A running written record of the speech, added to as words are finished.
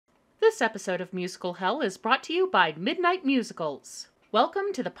This episode of Musical Hell is brought to you by Midnight Musicals.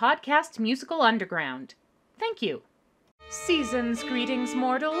 Welcome to the podcast Musical Underground. Thank you. Season's greetings,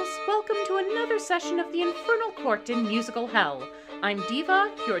 mortals. Welcome to another session of the Infernal Court in Musical Hell. I'm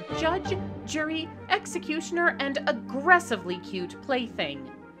Diva, your judge, jury, executioner, and aggressively cute plaything.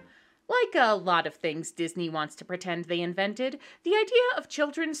 Like a lot of things Disney wants to pretend they invented, the idea of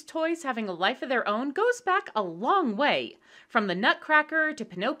children's toys having a life of their own goes back a long way. From the Nutcracker to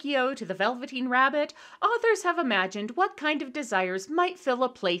Pinocchio to the Velveteen Rabbit, authors have imagined what kind of desires might fill a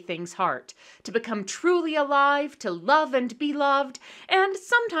plaything's heart. To become truly alive, to love and be loved, and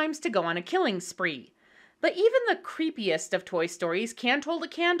sometimes to go on a killing spree. But even the creepiest of Toy Stories can't hold a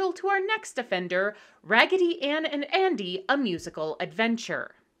candle to our next offender, Raggedy Ann and Andy, A Musical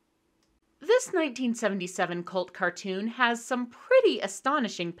Adventure. This 1977 cult cartoon has some pretty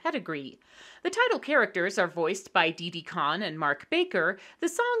astonishing pedigree. The title characters are voiced by Didi Conn and Mark Baker, the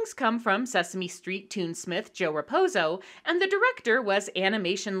songs come from Sesame Street tunesmith Joe Raposo, and the director was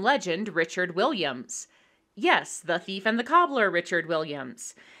animation legend Richard Williams. Yes, the thief and the cobbler Richard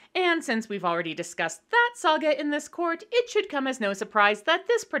Williams. And since we've already discussed that saga in this court, it should come as no surprise that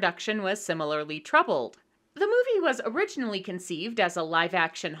this production was similarly troubled. The movie was originally conceived as a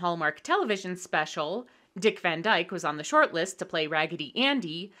live-action Hallmark television special. Dick Van Dyke was on the shortlist to play Raggedy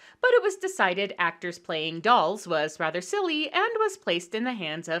Andy, but it was decided actors playing dolls was rather silly and was placed in the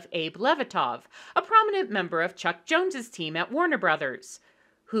hands of Abe Levitov, a prominent member of Chuck Jones's team at Warner Brothers,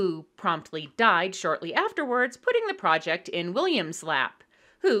 who promptly died shortly afterwards, putting the project in Williams' lap,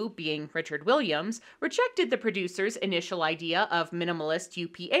 who, being Richard Williams, rejected the producer's initial idea of minimalist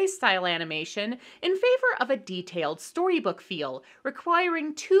UPA-style animation in favor of a detailed storybook feel,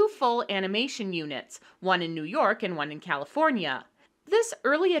 requiring 2 full animation units, one in New York and one in California. This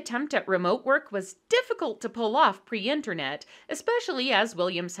early attempt at remote work was difficult to pull off pre-internet, especially as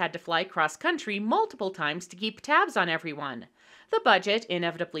Williams had to fly cross-country multiple times to keep tabs on everyone. The budget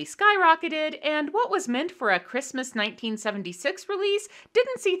inevitably skyrocketed, and what was meant for a Christmas 1976 release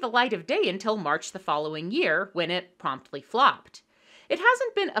didn't see the light of day until March the following year, when it promptly flopped. It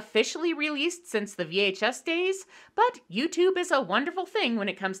hasn't been officially released since the VHS days, but YouTube is a wonderful thing when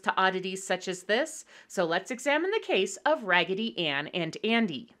it comes to oddities such as this, so let's examine the case of Raggedy Ann and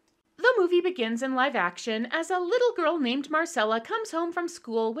Andy. The movie begins in live action as a little girl named Marcella comes home from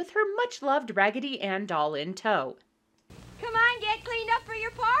school with her much-loved Raggedy Ann doll in tow. Come on, get cleaned up for your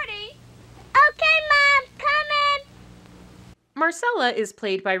party. Okay, Mom, coming. Marcella is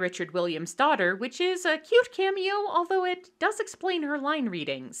played by Richard Williams' daughter, which is a cute cameo, although it does explain her line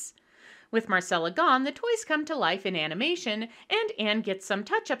readings. With Marcella gone, the toys come to life in animation, and Anne gets some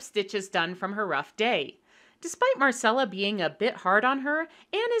touch-up stitches done from her rough day. Despite Marcella being a bit hard on her,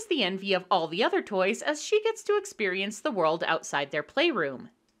 Anne is the envy of all the other toys as she gets to experience the world outside their playroom.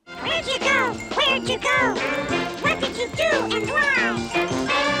 Where'd you go? Where'd you go? What did you do and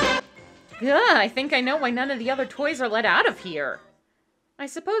why? I think I know why none of the other toys are let out of here. I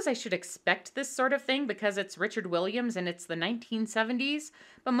suppose I should expect this sort of thing because it's Richard Williams and it's the 1970s,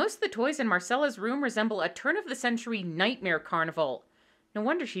 but most of the toys in Marcella's room resemble a turn-of-the-century nightmare carnival. No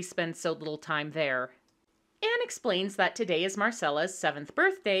wonder she spends so little time there. Anne explains that today is Marcella's 7th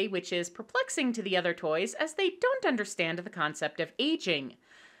birthday, which is perplexing to the other toys as they don't understand the concept of aging.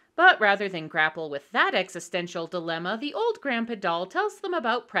 But rather than grapple with that existential dilemma, the old grandpa doll tells them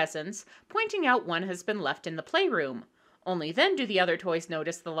about presents, pointing out one has been left in the playroom. Only then do the other toys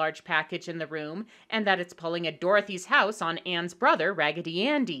notice the large package in the room, and that it's pulling a Dorothy's house on Anne's brother, Raggedy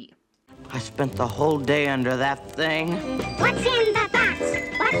Andy. I spent the whole day under that thing. What's in the box?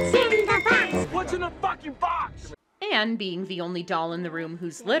 What's in the box? What's in the fucking box? Anne, being the only doll in the room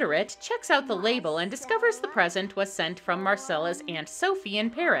who's literate, checks out the label and discovers the present was sent from Marcella's Aunt Sophie in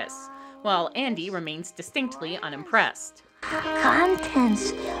Paris, while Andy remains distinctly unimpressed.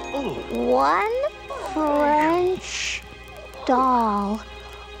 Contents. One French doll.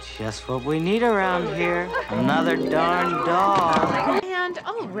 Just what we need around here. Another darn doll. And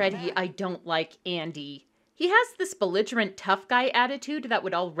already I don't like Andy. He has this belligerent tough guy attitude that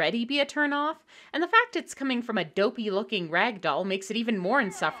would already be a turnoff, and the fact it's coming from a dopey-looking rag doll makes it even more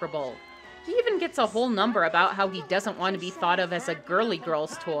insufferable. He even gets a whole number about how he doesn't want to be thought of as a girly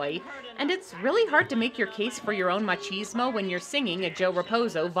girl's toy, and it's really hard to make your case for your own machismo when you're singing a Joe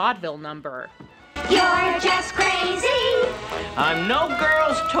Raposo vaudeville number. You're just crazy. I'm no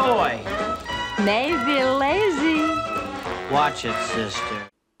girl's toy. Maybe lazy. Watch it, sister.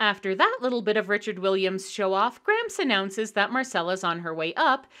 After that little bit of Richard Williams' show-off, Gramps announces that Marcella's on her way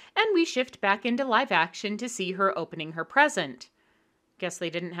up, and we shift back into live action to see her opening her present. Guess they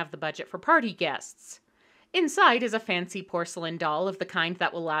didn't have the budget for party guests. Inside is a fancy porcelain doll of the kind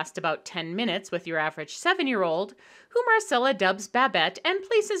that will last about 10 minutes with your average 7-year-old, who Marcella dubs Babette and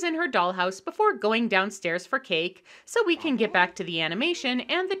places in her dollhouse before going downstairs for cake so we can get back to the animation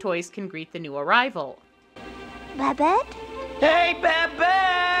and the toys can greet the new arrival. Babette? Hey,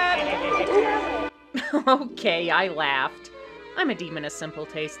 Babette! Okay, I laughed. I'm a demon of simple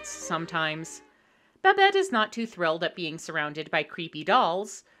tastes sometimes. Babette is not too thrilled at being surrounded by creepy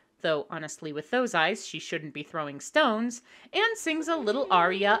dolls, though honestly with those eyes she shouldn't be throwing stones, and sings a little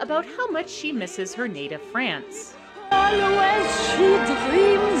aria about how much she misses her native France. Always she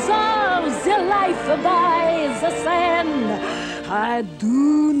dreams of the life by the Seine. I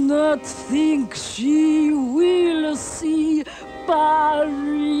do not think she will see Paris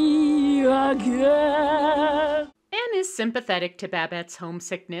again. Anne is sympathetic to Babette's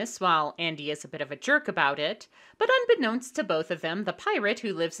homesickness, while Andy is a bit of a jerk about it, but unbeknownst to both of them, the pirate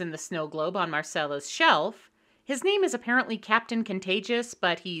who lives in the snow globe on Marcella's shelf, his name is apparently Captain Contagious,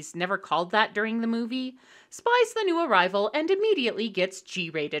 but he's never called that during the movie, spies the new arrival and immediately gets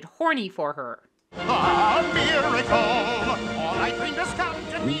G-rated horny for her. A miracle! All I dreamed has come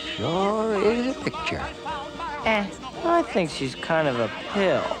to me. Sure is a picture. I think she's kind of a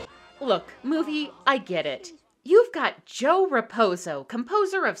pill. Look, movie, I get it. You've got Joe Raposo,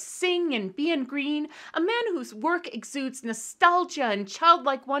 composer of Sing and Bein' Green, a man whose work exudes nostalgia and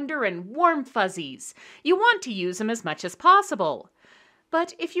childlike wonder and warm fuzzies. You want to use him as much as possible.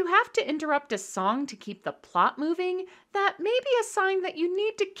 But if you have to interrupt a song to keep the plot moving, that may be a sign that you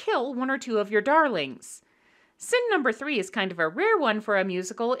need to kill one or two of your darlings. Sin number 3 is kind of a rare one for a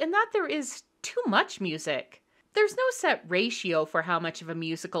musical in that there is too much music. There's no set ratio for how much of a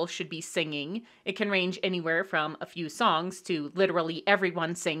musical should be singing. It can range anywhere from a few songs to literally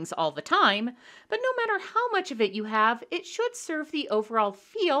everyone sings all the time, but no matter how much of it you have, it should serve the overall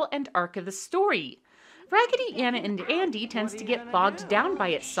feel and arc of the story. Raggedy Ann and Andy tends to get bogged down by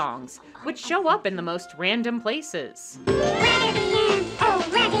its songs, which show up in the most random places. Raggedy Ann, oh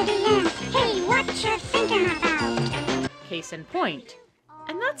Raggedy Ann, hey, what you thinking about? Case in point.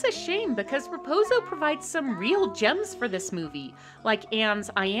 And that's a shame because Raposo provides some real gems for this movie, like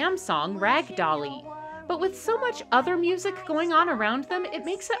Anne's I Am song, Rag Dolly. But with so much other music going on around them, it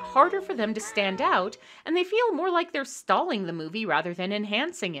makes it harder for them to stand out, and they feel more like they're stalling the movie rather than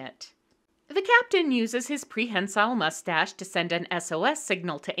enhancing it. The captain uses his prehensile mustache to send an SOS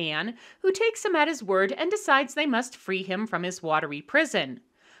signal to Anne, who takes him at his word and decides they must free him from his watery prison.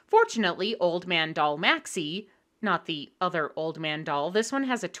 Fortunately, Old Man Doll Maxie, not the other old man doll, this one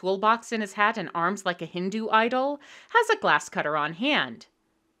has a toolbox in his hat and arms like a Hindu idol, has a glass cutter on hand.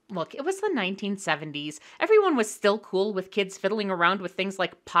 Look, it was the 1970s. Everyone was still cool with kids fiddling around with things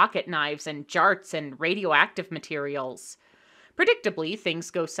like pocket knives and jarts and radioactive materials. Predictably,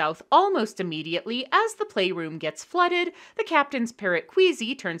 things go south almost immediately as the playroom gets flooded, the captain's parrot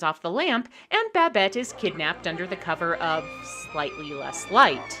Queasy turns off the lamp, and Babette is kidnapped under the cover of slightly less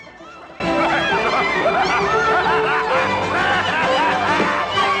light.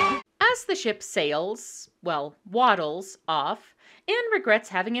 As the ship sails, waddles off, Anne regrets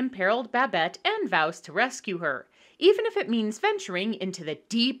having imperiled Babette and vows to rescue her, even if it means venturing into the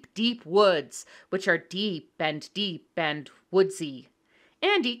deep, deep woods, which are deep and woodsy.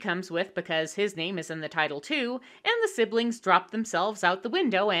 Andy comes with because his name is in the title too, and the siblings drop themselves out the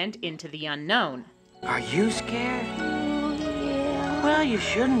window and into the unknown. Are you scared? Well, you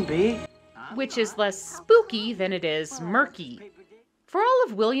shouldn't be. Which is less spooky than it is murky. For all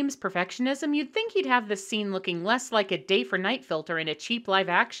of Williams' perfectionism, you'd think he'd have this scene looking less like a day-for-night filter in a cheap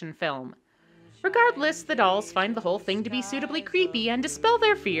live-action film. Regardless, the dolls find the whole thing to be suitably creepy and dispel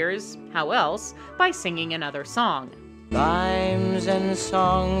their fears, how else, by singing another song. Rhymes and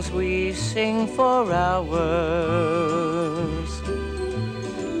songs we sing for hours.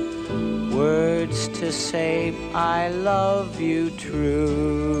 Words to say I love you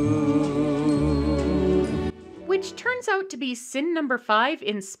true. Which turns out to be sin number 5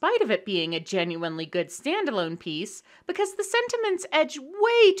 in spite of it being a genuinely good standalone piece, because the sentiments edge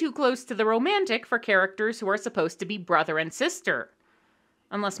way too close to the romantic for characters who are supposed to be brother and sister.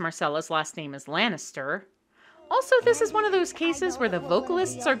 Unless Marcella's last name is Lannister. Also, this is one of those cases where the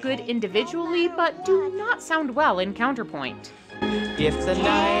vocalists are good individually, but do not sound well in counterpoint. If the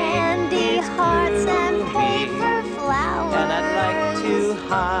Candy, night is hearts, and gloomy, paper flowers. and I'd like to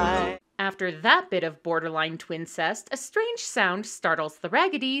hide. After that bit of borderline twincest, a strange sound startles the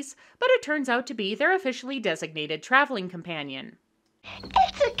Raggedys, but it turns out to be their officially designated traveling companion.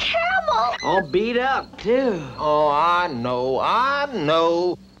 It's a camel! All beat up, too. Oh, I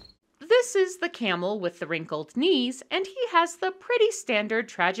know. This This is the camel with the wrinkled knees, and he has the pretty standard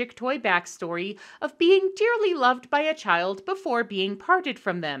tragic toy backstory of being dearly loved by a child before being parted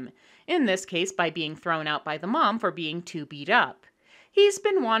from them, in this case by being thrown out by the mom for being too beat up. He's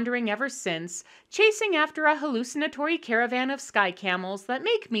been wandering ever since, chasing after a hallucinatory caravan of sky camels that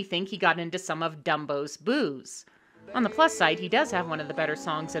make me think he got into some of Dumbo's booze. On the plus side, he does have one of the better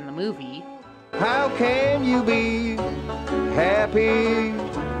songs in the movie. How can you be happy?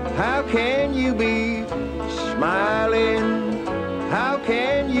 How can you be smiling? How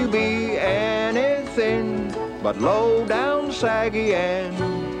can you be anything but low down, saggy, and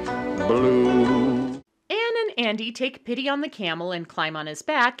blue? Anne and Andy take pity on the camel and climb on his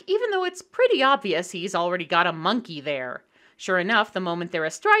back, even though it's pretty obvious he's already got a monkey there. Sure enough, the moment they're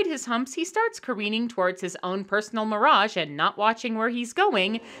astride his humps, he starts careening towards his own personal mirage and not watching where he's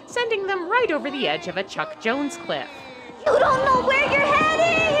going, sending them right over the edge of a Chuck Jones cliff. You don't know where you're heading!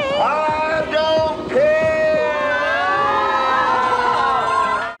 I don't care!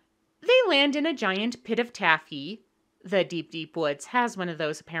 They land in a giant pit of taffy. The Deep Deep Woods has one of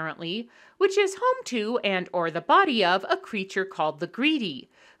those apparently, which is home to and or the body of a creature called the Greedy,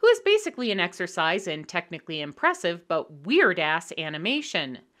 who is basically an exercise in technically impressive but weird-ass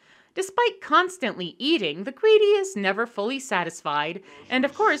animation. Despite constantly eating, the Greedy is never fully satisfied, and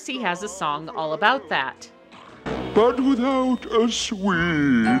of course he has a song all about that. But without a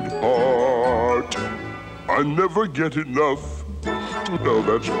sweetheart, I never get enough. No,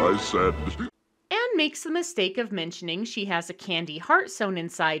 that's what I said. Anne makes the mistake of mentioning she has a candy heart sewn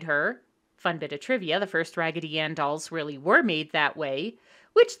inside her. Fun bit of trivia, the first Raggedy Ann dolls really were made that way,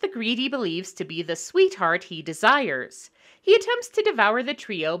 which the Greedy believes to be the sweetheart he desires. He attempts to devour the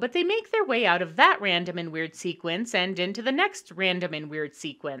trio, but they make their way out of that random and weird sequence and into the next random and weird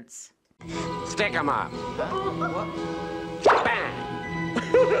sequence. Stick 'em up. Bang!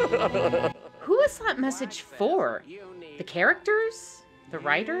 Who is that message for? The characters? The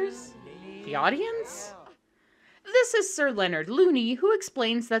writers? The audience? This is Sir Leonard Looney, who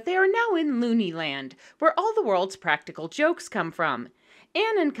explains that they are now in Looneyland, where all the world's practical jokes come from.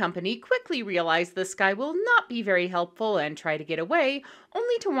 Anne and company quickly realize this guy will not be very helpful and try to get away,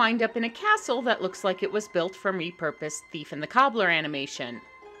 only to wind up in a castle that looks like it was built from repurposed Thief and the Cobbler animation.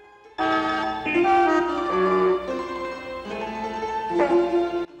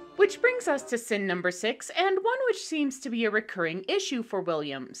 Which brings us to sin number 6, and one which seems to be a recurring issue for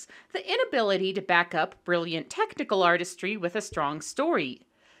Williams, the inability to back up brilliant technical artistry with a strong story.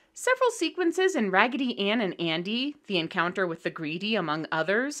 Several sequences in Raggedy Ann and Andy, the encounter with the Greedy among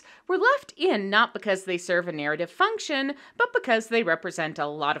others, were left in not because they serve a narrative function, but because they represent a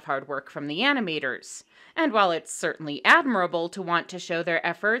lot of hard work from the animators. And while it's certainly admirable to want to show their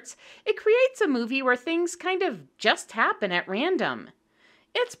efforts, it creates a movie where things kind of just happen at random.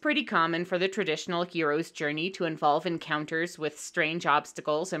 It's pretty common for the traditional hero's journey to involve encounters with strange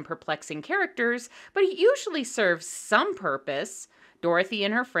obstacles and perplexing characters, but it usually serves some purpose. Dorothy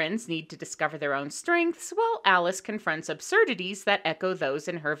and her friends need to discover their own strengths, while Alice confronts absurdities that echo those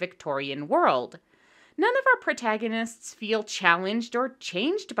in her Victorian world. None of our protagonists feel challenged or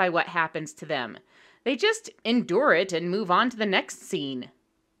changed by what happens to them. They just endure it and move on to the next scene.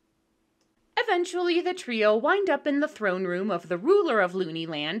 Eventually, the trio wind up in the throne room of the ruler of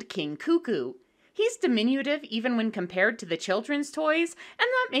Looneyland, King Cuckoo. He's diminutive even when compared to the children's toys, and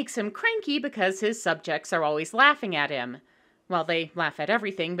that makes him cranky because his subjects are always laughing at him. Well, they laugh at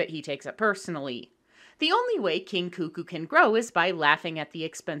everything, but he takes it personally. The only way King Cuckoo can grow is by laughing at the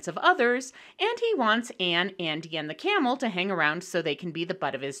expense of others, and he wants Anne, Andy, and the camel to hang around so they can be the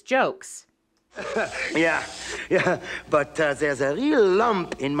butt of his jokes. Yeah, but there's a real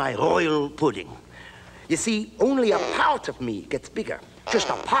lump in my royal pudding. You see, only a part of me gets bigger. Just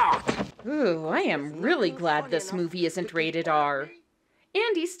a part. Ooh, I am really glad this movie isn't rated R.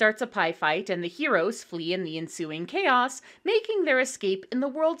 Andy starts a pie fight, and the heroes flee in the ensuing chaos, making their escape in the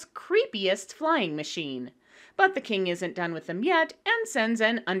world's creepiest flying machine. But the king isn't done with them yet, and sends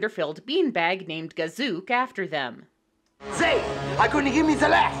an underfilled beanbag named Gazook after them. They are going to give me the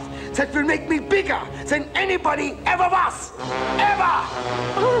laugh that will make me bigger than anybody ever was. Ever!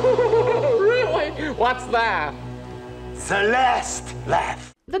 Really? What's that? The last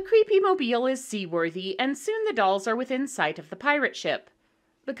laugh. The creepy mobile is seaworthy, and soon the dolls are within sight of the pirate ship.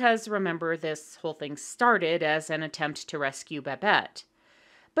 Because, remember, this whole thing started as an attempt to rescue Babette.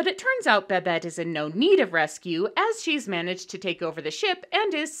 But it turns out Babette is in no need of rescue, as she's managed to take over the ship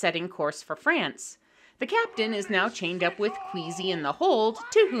and is setting course for France. The captain is now chained up with Queasy in the hold,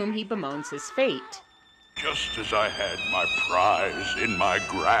 to whom he bemoans his fate. Just as I had my prize in my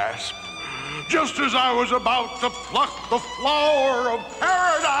grasp, just as I was about to pluck the flower of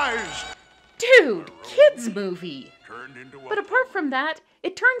paradise. Dude, kids movie. But apart from that,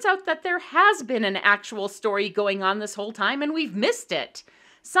 it turns out that there has been an actual story going on this whole time and we've missed it.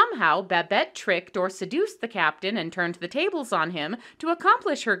 Somehow, Babette tricked or seduced the captain and turned the tables on him to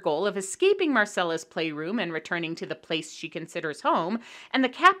accomplish her goal of escaping Marcella's playroom and returning to the place she considers home, and the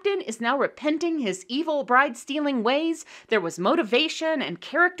captain is now repenting his evil bride-stealing ways. There was motivation and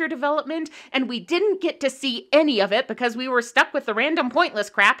character development, and we didn't get to see any of it because we were stuck with the random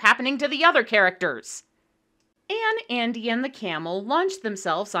pointless crap happening to the other characters. Anne, Andy, and the camel launch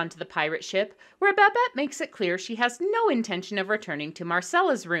themselves onto the pirate ship, where Babette makes it clear she has no intention of returning to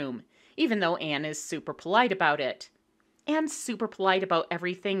Marcella's room, even though Anne is super polite about it. Anne's super polite about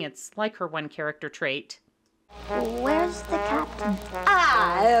everything. It's like her one character trait. Where's the captain?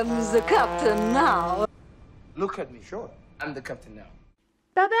 I am the captain now. Look at me, sure. I'm the captain now.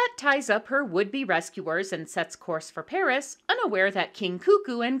 Babette ties up her would-be rescuers and sets course for Paris, unaware that King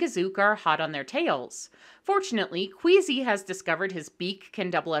Cuckoo and Gazook are hot on their tails. Fortunately, Queasy has discovered his beak can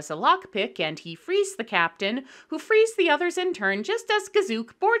double as a lockpick, and he frees the captain, who frees the others in turn just as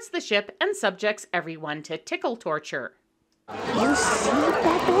Gazook boards the ship and subjects everyone to tickle torture. You see,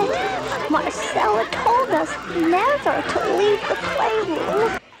 Babette? Marcella told us never to leave the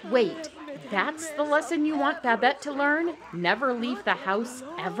playroom. Wait, that's the lesson you want Babette to learn? Never leave the house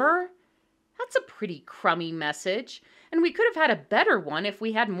ever? That's a pretty crummy message, and we could have had a better one if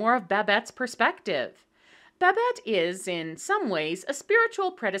we had more of Babette's perspective. Babette is, in some ways, a spiritual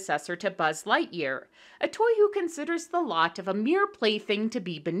predecessor to Buzz Lightyear, a toy who considers the lot of a mere plaything to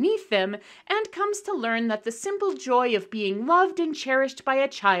be beneath them, and comes to learn that the simple joy of being loved and cherished by a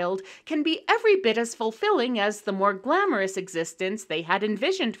child can be every bit as fulfilling as the more glamorous existence they had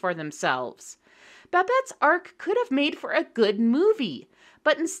envisioned for themselves. Babette's arc could have made for a good movie,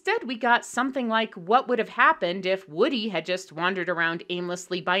 but instead we got something like what would have happened if Woody had just wandered around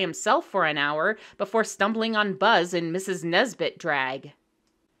aimlessly by himself for an hour before stumbling on Buzz in Mrs. Nesbit drag.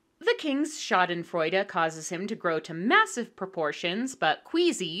 The king's schadenfreude causes him to grow to massive proportions, but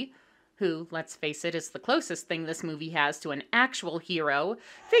Queasy, who, let's face it, is the closest thing this movie has to an actual hero,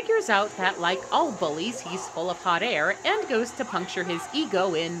 figures out that, like all bullies, he's full of hot air and goes to puncture his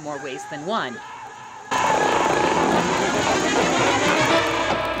ego in more ways than one.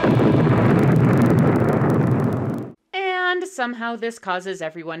 And somehow this causes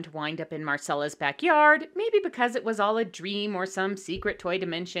everyone to wind up in Marcella's backyard, maybe because it was all a dream or some secret toy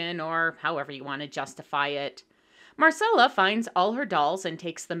dimension, or however you want to justify it. Marcella finds all her dolls and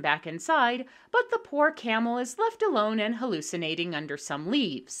takes them back inside, but the poor camel is left alone and hallucinating under some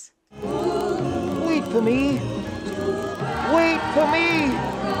leaves. Wait for me. Wait for me.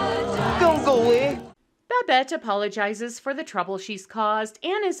 Don't go away. Babette apologizes for the trouble she's caused.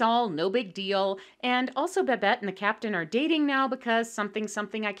 Anne is all no big deal, and also Babette and the captain are dating now because something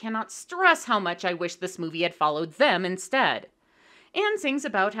I cannot stress how much I wish this movie had followed them instead. Anne sings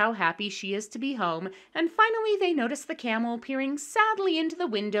about how happy she is to be home, and finally they notice the camel peering sadly into the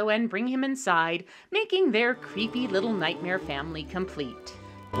window and bring him inside, making their creepy little nightmare family complete.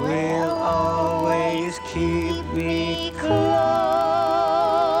 Will always keep me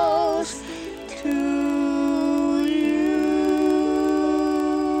Close to you.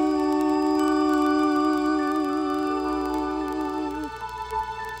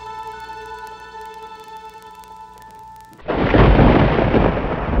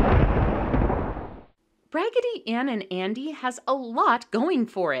 Raggedy Ann and Andy has a lot going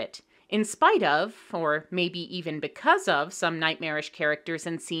for it. In spite of, or maybe even because of, some nightmarish characters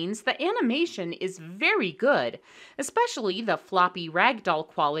and scenes, the animation is very good, especially the floppy ragdoll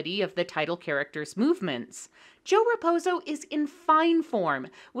quality of the title character's movements. Joe Raposo is in fine form,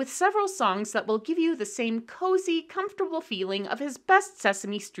 with several songs that will give you the same cozy, comfortable feeling of his best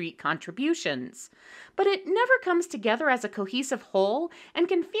Sesame Street contributions. But it never comes together as a cohesive whole and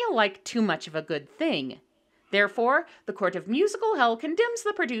can feel like too much of a good thing. Therefore, the Court of Musical Hell condemns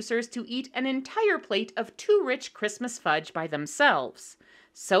the producers to eat an entire plate of too rich Christmas fudge by themselves.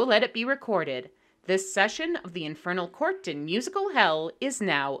 So let it be recorded. This session of the Infernal Court in Musical Hell is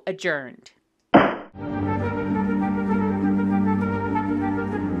now adjourned.